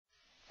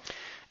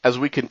As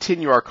we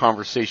continue our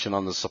conversation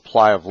on the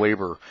supply of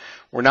labor,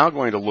 we're now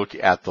going to look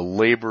at the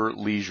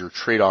labor-leisure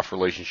trade-off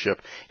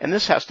relationship, and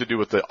this has to do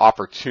with the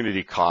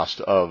opportunity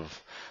cost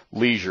of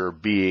leisure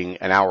being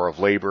an hour of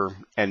labor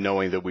and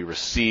knowing that we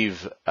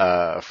receive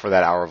for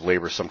that hour of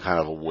labor some kind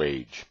of a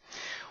wage.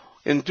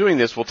 In doing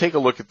this, we'll take a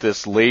look at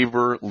this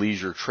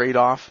labor-leisure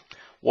trade-off.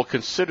 We'll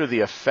consider the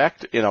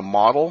effect in a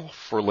model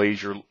for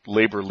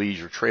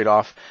labor-leisure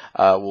trade-off.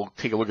 We'll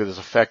take a look at this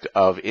effect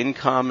of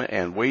income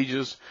and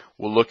wages.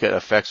 We'll look at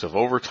effects of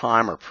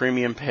overtime or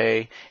premium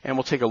pay, and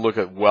we'll take a look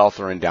at wealth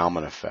or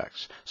endowment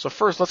effects. So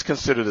first, let's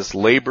consider this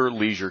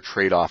labor-leisure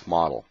trade-off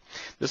model.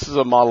 This is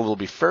a model that will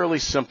be fairly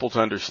simple to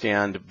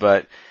understand,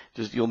 but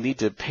you'll need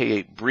to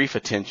pay brief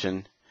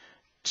attention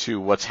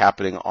to what's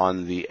happening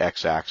on the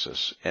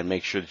x-axis and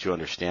make sure that you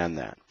understand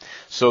that.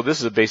 So this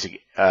is a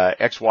basic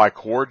XY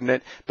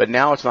coordinate, but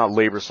now it's not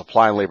labor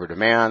supply and labor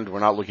demand. We're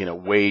not looking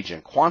at wage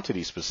and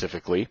quantity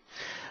specifically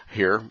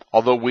here,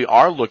 although we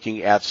are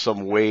looking at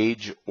some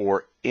wage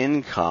or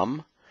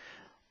income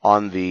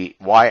on the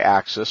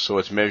y-axis, so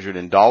it's measured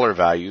in dollar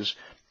values,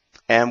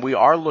 and we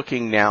are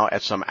looking now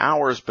at some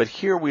hours, but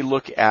here we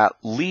look at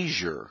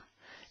leisure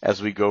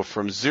as we go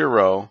from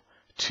 0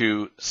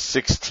 to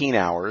 16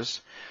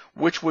 hours,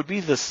 which would be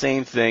the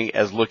same thing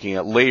as looking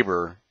at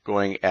labor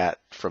going at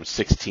from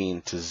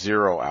 16 to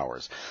 0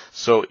 hours.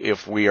 So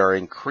if we are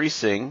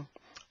increasing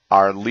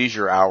our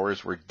leisure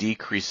hours, we're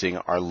decreasing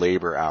our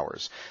labor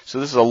hours. So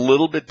this is a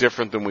little bit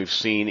different than we've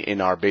seen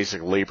in our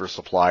basic labor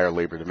supply or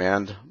labor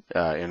demand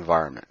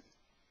environment.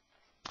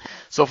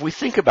 So if we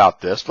think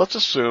about this, let's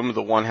assume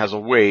that one has a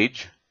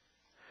wage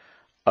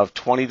of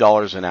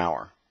 $20 an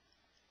hour.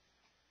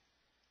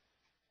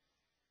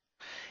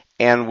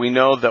 And we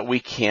know that we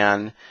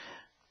can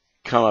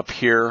come up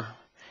here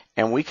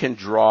and we can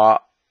draw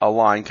a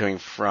line coming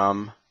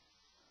from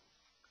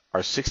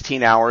our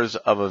 16 hours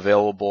of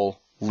available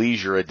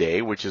leisure a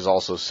day, which is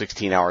also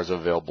 16 hours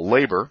of available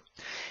labor.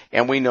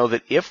 And we know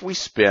that if we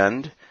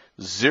spend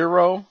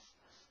 0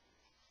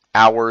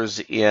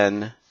 hours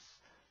in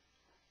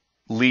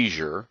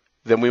leisure,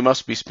 then we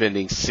must be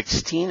spending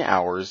 16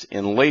 hours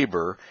in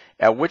labor,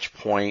 at which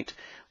point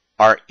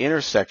our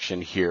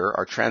intersection here,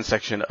 our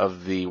transection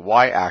of the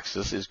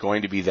y-axis, is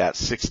going to be that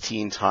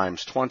 16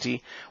 times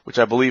 20, which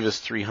I believe is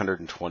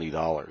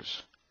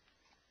 $320.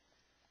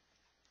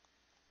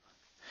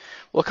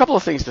 Well, a couple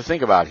of things to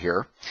think about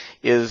here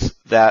is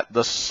that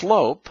the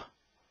slope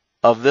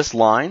of this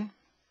line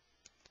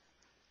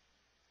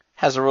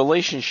has a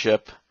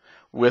relationship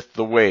with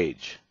the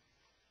wage.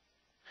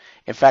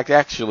 In fact,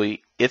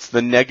 actually, it's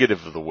the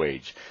negative of the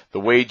wage. The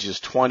wage is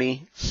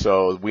 20,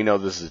 so we know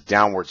this is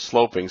downward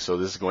sloping, so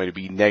this is going to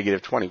be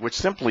negative 20, which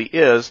simply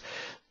is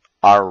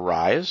our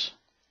rise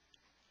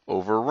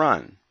over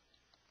run.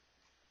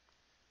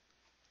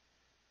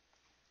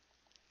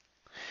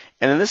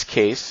 And in this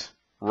case,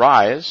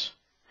 rise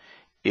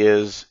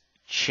is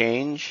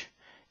change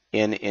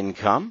in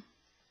income,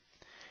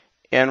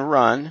 and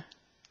run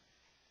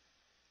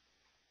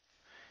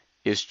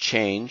is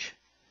change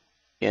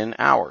in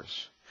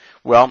hours.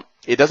 Well,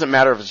 it doesn't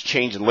matter if it's a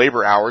change in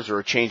labor hours or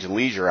a change in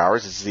leisure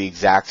hours. It's the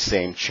exact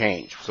same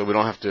change. So we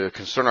don't have to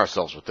concern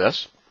ourselves with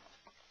this.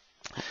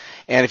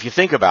 And if you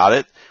think about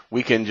it,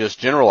 we can just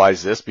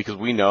generalize this because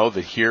we know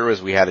that here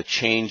as we had a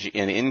change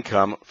in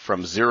income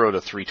from 0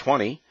 to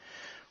 320,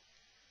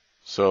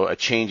 so a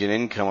change in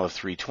income of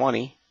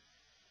 320,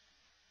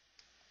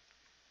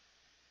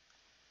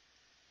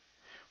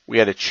 we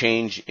had a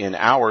change in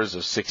hours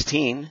of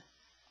 16,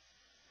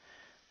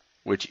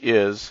 which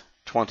is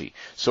 20.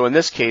 So in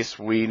this case,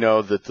 we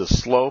know that the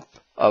slope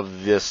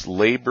of this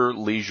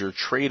labor-leisure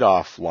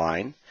trade-off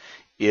line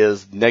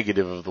is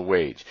negative of the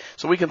wage.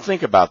 So we can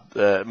think about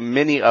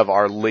many of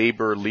our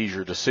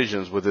labor-leisure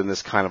decisions within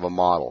this kind of a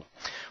model.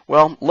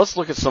 Well, let's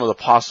look at some of the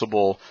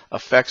possible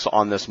effects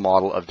on this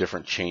model of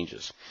different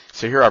changes.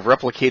 So here I've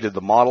replicated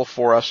the model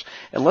for us,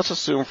 and let's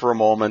assume for a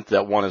moment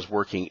that one is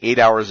working 8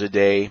 hours a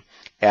day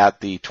at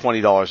the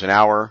 $20 an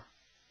hour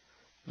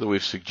that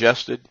we've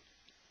suggested.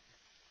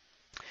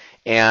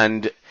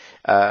 And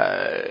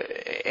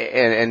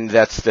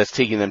that's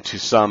taking them to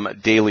some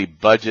daily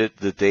budget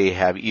that they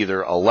have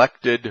either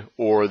elected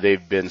or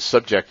they've been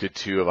subjected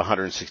to of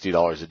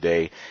 $160 a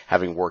day,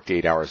 having worked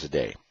 8 hours a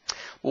day.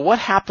 Well, what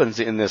happens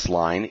in this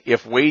line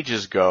if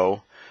wages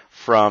go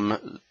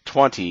from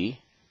 20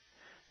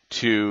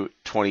 to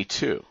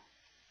 22?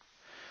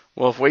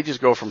 Well, if wages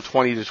go from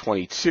 20 to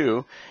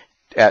 22,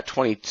 at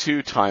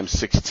 22 times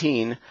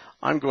 16,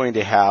 I'm going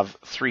to have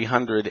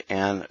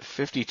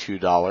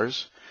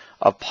 $352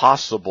 of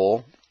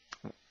possible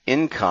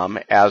income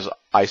as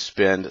I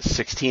spend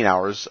 16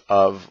 hours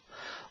of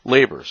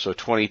labor. So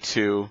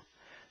 22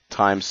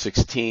 times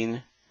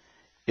 16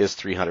 is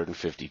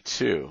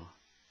 352.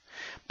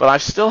 But I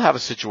still have a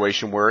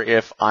situation where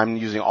if I'm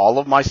using all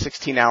of my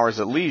 16 hours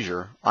at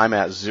leisure, I'm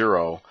at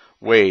 0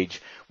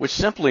 wage, which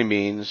simply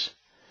means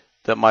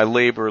that my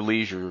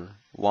labor-leisure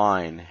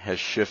line has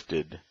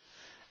shifted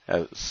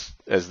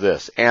as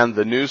this. And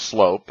the new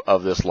slope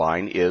of this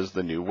line is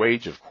the new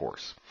wage, of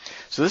course.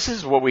 So this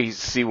is what we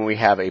see when we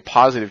have a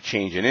positive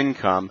change in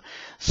income.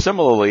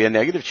 Similarly, a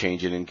negative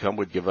change in income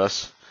would give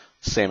us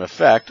the same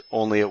effect,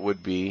 only it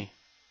would be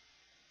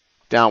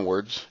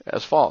downwards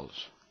as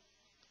follows.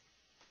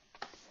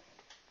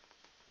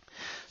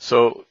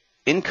 So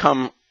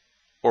income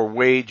or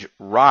wage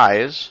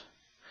rise,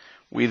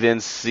 we then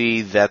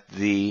see that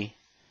the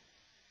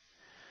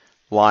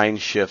line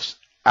shifts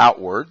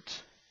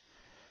outwards.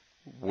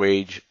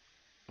 Wage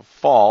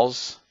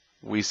falls,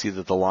 we see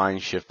that the line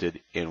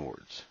shifted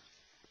inwards.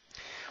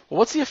 Well,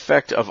 what's the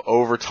effect of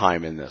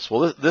overtime in this?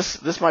 Well,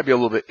 this might be a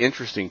little bit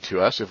interesting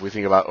to us if we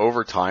think about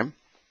overtime.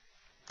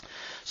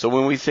 So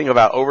when we think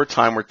about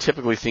overtime, we're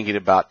typically thinking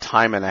about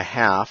time and a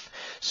half.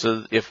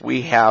 So if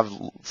we have,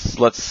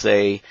 let's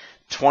say,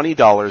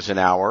 $20 an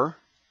hour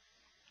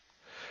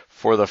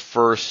for the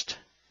first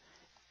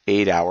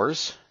 8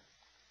 hours,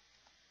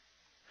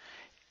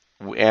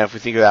 and if we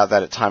think about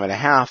that at time and a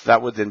half,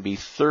 that would then be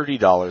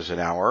 $30 an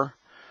hour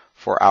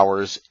for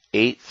hours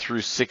 8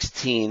 through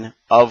 16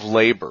 of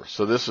labor.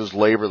 So this is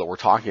labor that we're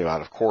talking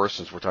about, of course,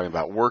 since we're talking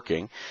about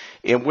working,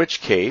 in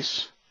which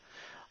case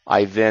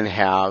I then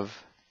have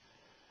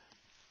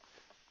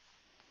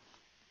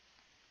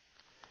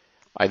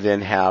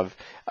the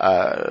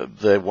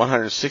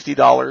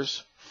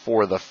 $160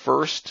 for the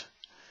first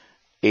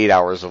 8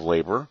 hours of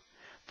labor,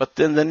 but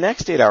then the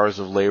next 8 hours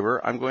of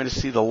labor, I'm going to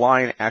see the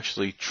line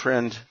actually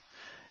trend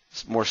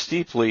more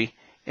steeply,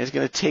 and it's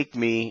going to take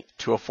me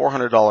to a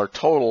 $400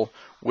 total,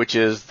 which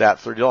is that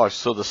 $30.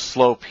 So the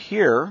slope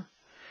here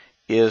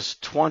is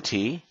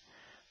 20,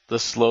 the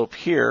slope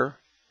here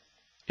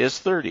is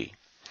 30.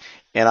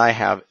 And I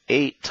have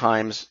 8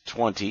 times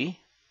 20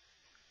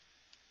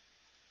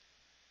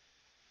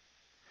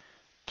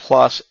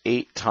 plus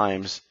 8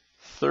 times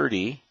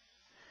 30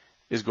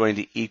 is going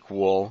to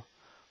equal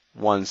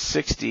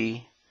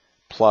 160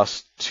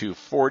 plus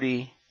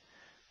 240,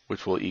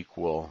 which will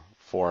equal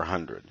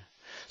 400.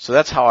 So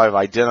that's how I've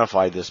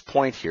identified this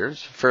point here.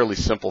 It's fairly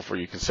simple for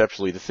you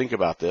conceptually to think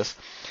about this.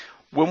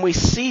 When we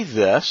see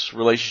this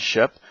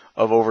relationship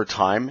of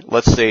overtime,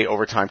 let's say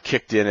overtime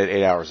kicked in at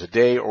 8 hours a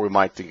day, or we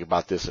might think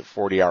about this at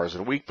 40 hours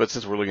a week, but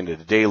since we're looking at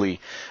the daily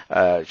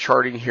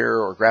charting here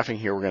or graphing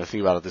here, we're going to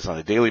think about this on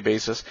a daily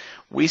basis.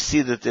 We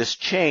see that this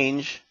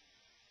change,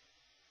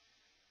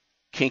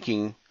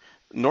 kinking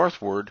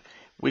northward,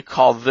 we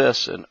call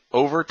this an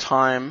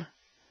overtime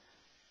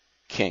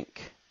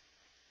kink.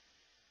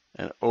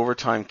 An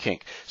overtime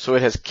kink. So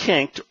it has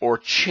kinked or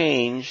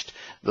changed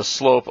the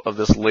slope of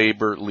this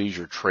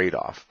labor-leisure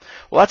trade-off.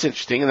 Well, that's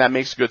interesting, and that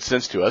makes good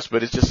sense to us,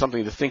 but it's just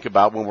something to think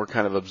about when we're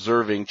kind of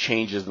observing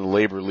changes in the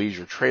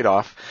labor-leisure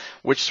trade-off,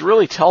 which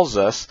really tells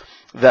us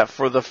that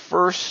for the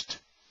first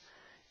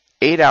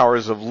 8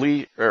 hours of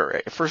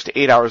labor,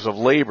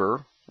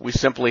 we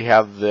simply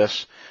have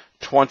this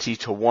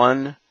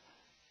 20-to-1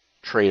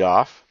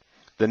 trade-off.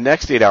 The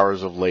next 8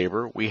 hours of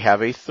labor, we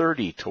have a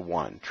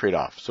 30-to-1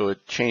 trade-off. So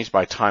it changed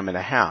by time and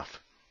a half,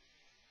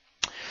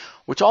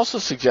 which also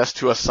suggests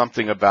to us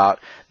something about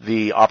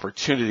the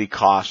opportunity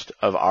cost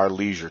of our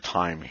leisure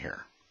time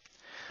here.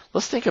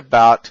 Let's think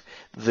about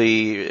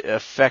the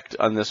effect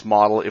on this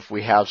model if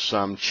we have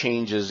some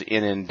changes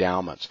in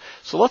endowments.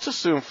 So let's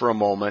assume for a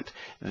moment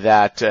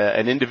that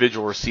an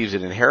individual receives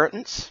an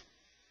inheritance.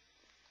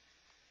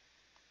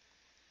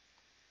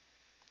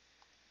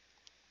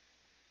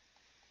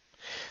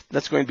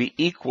 That's going to be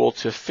equal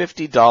to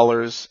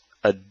 $50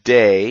 a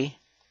day,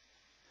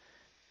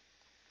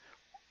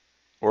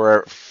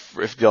 or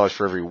 $50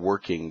 for every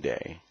working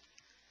day.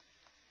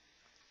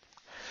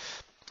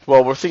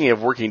 Well, we're thinking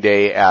of working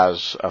day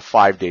as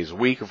 5 days a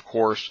week, of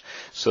course,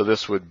 so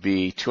this would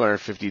be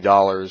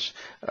 $250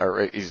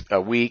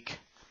 a week,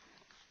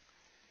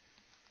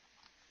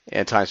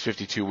 and times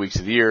 52 weeks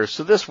of the year.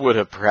 So this would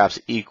have perhaps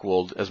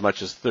equaled as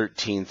much as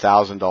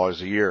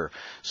 $13,000 a year.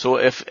 So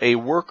if a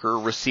worker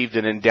received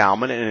an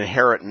endowment, an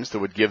inheritance that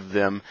would give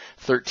them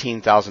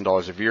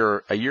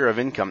 $13,000 a year of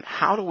income,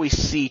 how do we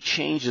see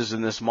changes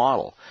in this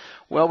model?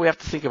 Well, we have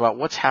to think about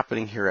what's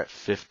happening here at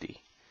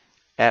 50.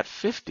 At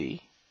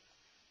 50,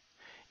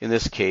 in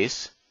this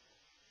case,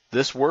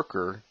 this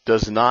worker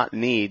does not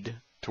need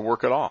to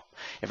work at all.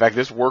 In fact,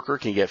 this worker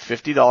can get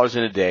 $50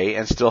 in a day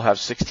and still have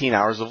 16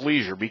 hours of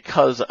leisure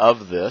because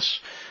of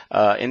this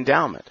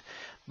endowment.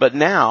 But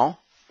now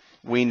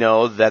we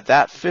know that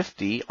that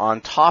 50 on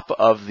top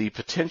of the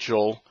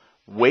potential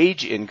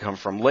wage income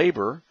from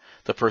labor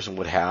the person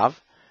would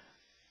have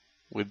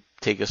would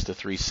take us to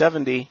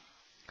 370,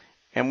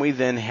 and we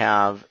then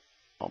have,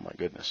 oh my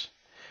goodness,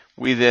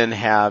 we then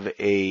have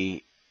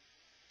a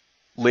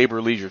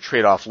labor-leisure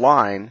trade-off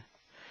line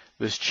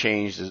that's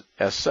changed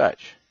as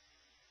such.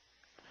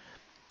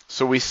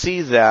 So we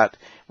see that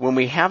when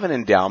we have an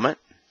endowment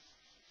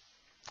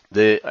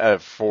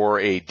for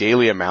a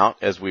daily amount,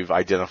 as we've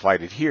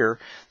identified it here,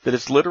 that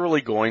it's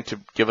literally going to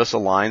give us a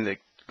line that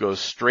goes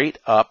straight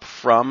up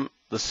from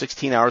the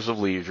 16 hours of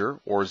leisure,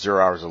 or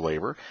 0 hours of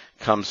labor,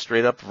 comes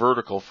straight up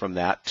vertical from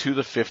that to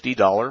the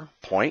 $50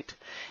 point,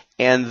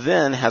 and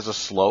then has a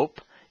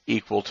slope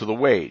equal to the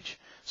wage.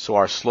 So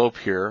our slope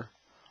here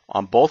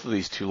on both of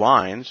these two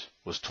lines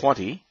was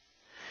 20,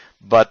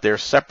 but they're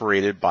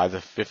separated by the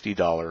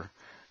 $50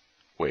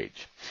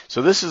 wage.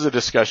 So this is a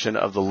discussion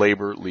of the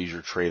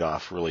labor-leisure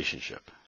trade-off relationship.